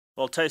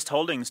Well, Taste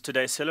Holdings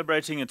today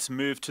celebrating its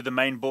move to the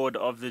main board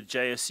of the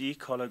JSE.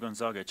 Carlo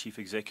Gonzaga, Chief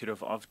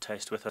Executive of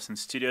Taste, with us in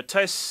studio.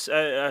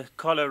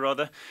 Carlo,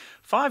 rather.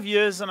 5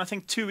 years and I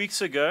think 2 weeks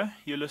ago,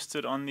 you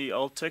listed on the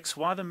Altix.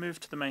 Why the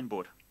move to the main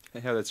board?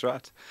 Yeah, that's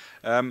right.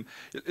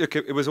 Look,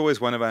 it was always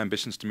one of our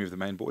ambitions to move the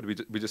main board.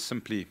 We just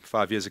simply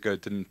 5 years ago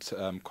didn't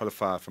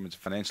qualify from a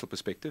financial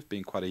perspective,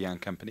 being quite a young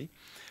company.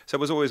 So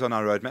it was always on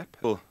our roadmap.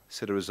 We'll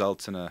set of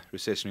results in a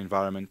recessionary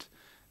environment,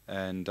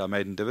 and our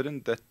maiden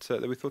dividend that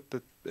we thought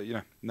that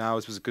now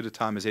was as good a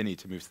time as any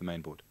to move to the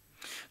main board.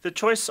 The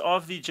choice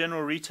of the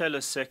general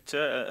retailer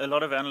sector, a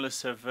lot of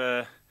analysts would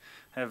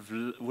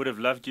have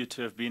loved you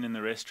to have been in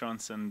the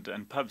restaurants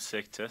and pub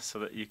sector, so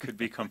that you could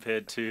be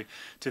compared to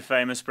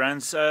famous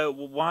brands.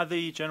 Why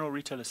the general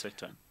retailer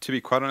sector? To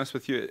be quite honest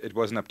with you, it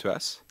wasn't up to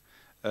us.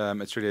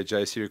 It's really a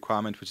JSE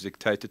requirement, which is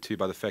dictated to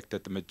by the fact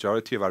that the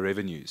majority of our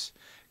revenues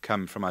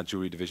come from our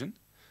jewellery division.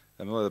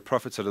 Well, the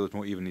profits are a little bit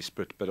more evenly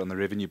split, but on the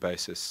revenue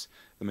basis,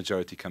 the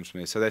majority comes from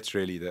there. So that's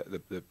really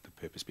the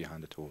purpose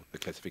behind it all, the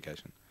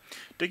classification.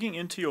 Digging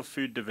into your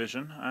food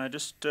division,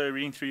 just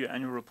reading through your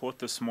annual report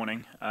this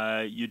morning,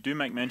 you do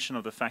make mention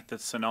of the fact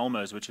that St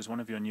Elmo's, which is one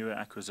of your newer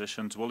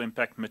acquisitions, will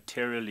impact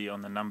materially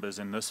on the numbers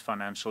in this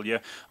financial year.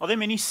 Are there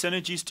many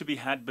synergies to be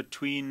had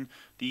between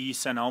the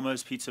St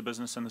Elmo's pizza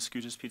business and the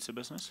Scooters pizza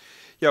business?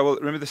 Yeah, well,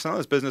 remember the St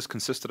Elmo's business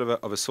consisted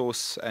of a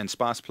sauce and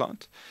spice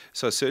plant.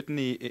 So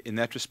certainly in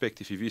that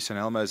respect, if you view St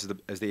Elmo's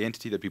as the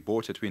entity that we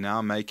bought it, we're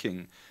now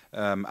making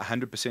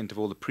 100% of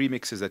all the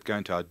premixes that go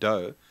into our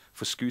dough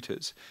for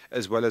Scooters,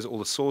 as well as all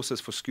the sauces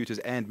for Scooters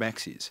and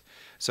Maxis.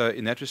 So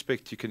in that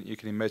respect, you can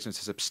imagine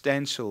it's a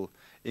substantial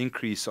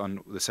increase on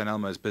the St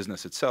Elmo's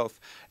business itself.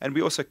 And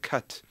we also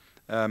cut.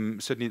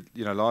 Certainly,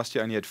 last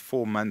year only had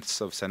 4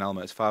 months of St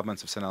Elmo's, 5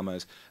 months of St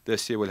Elmo's.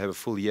 This year we'll have a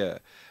full year.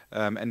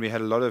 And we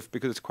had a lot of,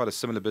 because it's quite a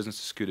similar business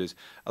to Scooters,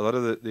 a lot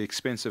of the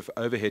expensive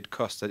overhead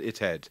costs that it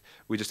had,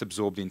 we just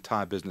absorbed the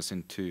entire business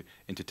into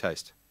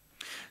Taste.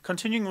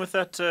 Continuing with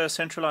that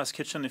centralized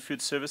kitchen, the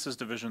food services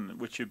division,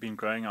 which you've been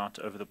growing out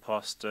over the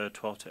past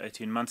 12 to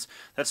 18 months,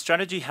 that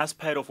strategy has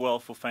paid off well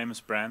for famous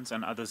brands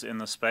and others in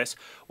the space.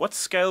 What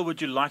scale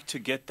would you like to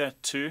get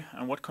that to,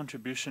 and what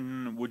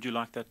contribution would you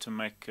like that to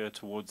make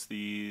towards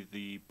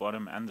the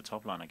bottom and the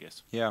top line, I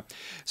guess? Yeah,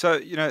 so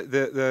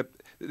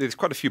there's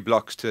quite a few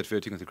blocks to that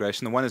vertical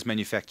integration. The one is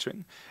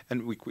manufacturing,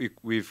 and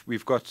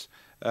we've got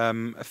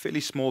a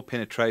fairly small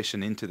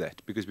penetration into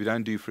that because we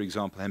don't do, for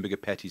example, hamburger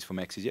patties for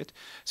Maxis yet.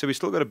 So we've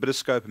still got a bit of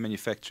scope in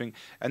manufacturing,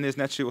 and there's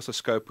naturally also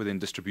scope within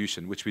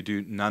distribution, which we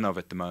do none of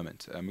at the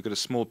moment. We've got a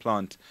small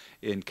plant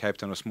in Cape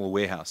Town, a small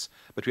warehouse,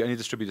 but we only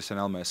distribute to St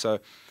Elmo. So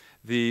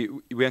we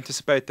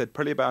anticipate that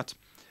probably about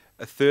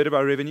a third of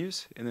our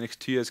revenues in the next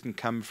 2 years can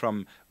come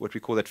from what we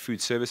call that food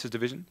services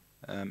division,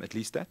 at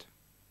least that.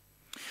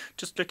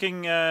 Just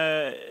looking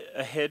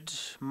ahead,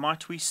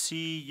 might we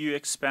see you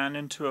expand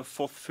into a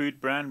fourth food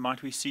brand?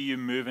 Might we see you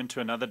move into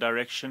another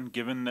direction,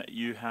 given that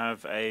you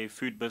have a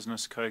food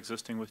business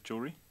coexisting with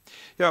jewellery?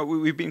 Yeah,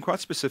 we've been quite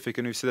specific,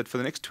 and we've said that for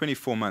the next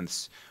 24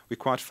 months, we're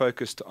quite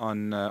focused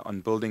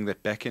on building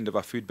that back end of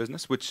our food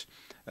business, which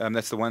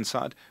that's the one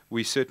side.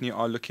 We certainly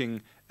are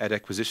looking at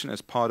acquisition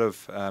as part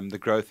of the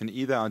growth in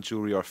either our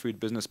jewellery or our food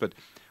business, but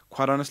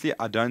quite honestly,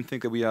 I don't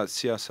think that we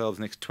see ourselves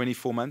next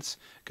 24 months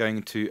going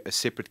into a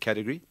separate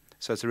category.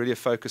 So it's really a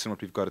focus on what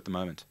we've got at the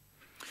moment.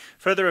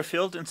 Further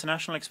afield,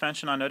 international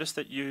expansion, I noticed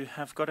that you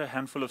have got a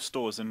handful of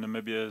stores in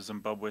Namibia,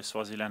 Zimbabwe,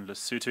 Swaziland,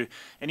 Lesotho.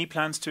 Any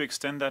plans to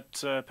extend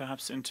that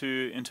perhaps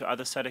into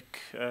other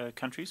SADC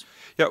countries?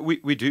 Yeah,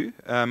 we do.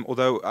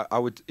 Although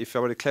if I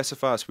were to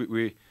classify us,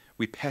 we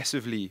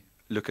passively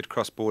look at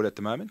cross-border at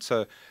the moment.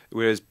 So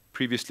whereas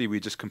previously we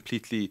just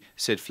completely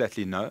said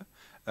flatly no.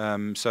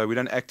 So we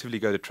don't actively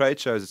go to trade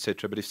shows,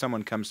 etc. But if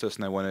someone comes to us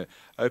and they want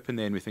to open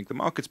there and we think the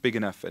market's big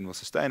enough and will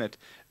sustain it,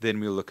 then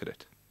we'll look at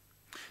it.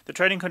 The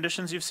trading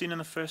conditions you've seen in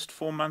the first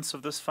 4 months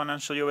of this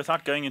financial year,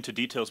 without going into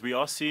details, we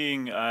are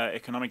seeing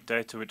economic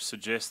data which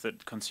suggests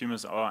that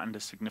consumers are under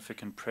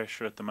significant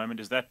pressure at the moment.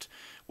 Is that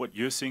what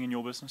you're seeing in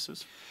your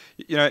businesses?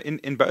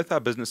 In both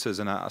our businesses,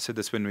 and I said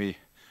this when we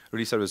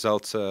released our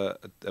results a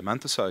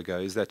month or so ago,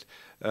 is that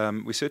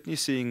we're certainly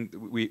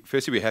seeing,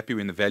 firstly we're happy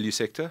we're in the value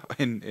sector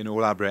in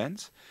all our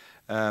brands.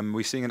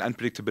 We're seeing an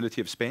unpredictability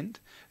of spend,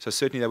 so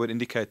certainly that would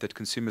indicate that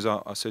consumers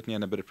are certainly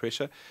under a bit of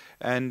pressure.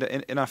 And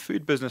in our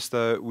food business,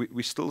 though,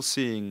 we're still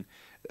seeing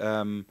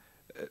a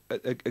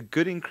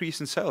good increase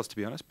in sales, to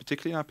be honest,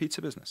 particularly in our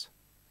pizza business.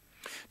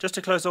 Just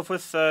to close off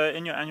with,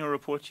 in your annual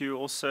report, you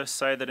also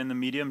say that in the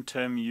medium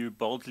term you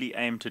boldly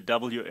aim to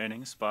double your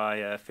earnings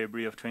by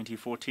February of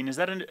 2014. Is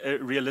that a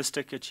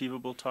realistic,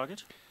 achievable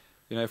target?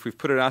 If we've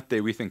put it out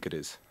there, we think it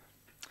is.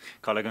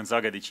 Carlo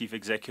Gonzaga, the Chief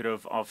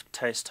Executive of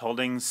Taste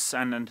Holdings,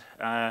 and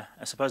I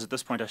suppose at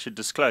this point I should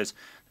disclose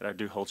that I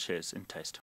do hold shares in Taste.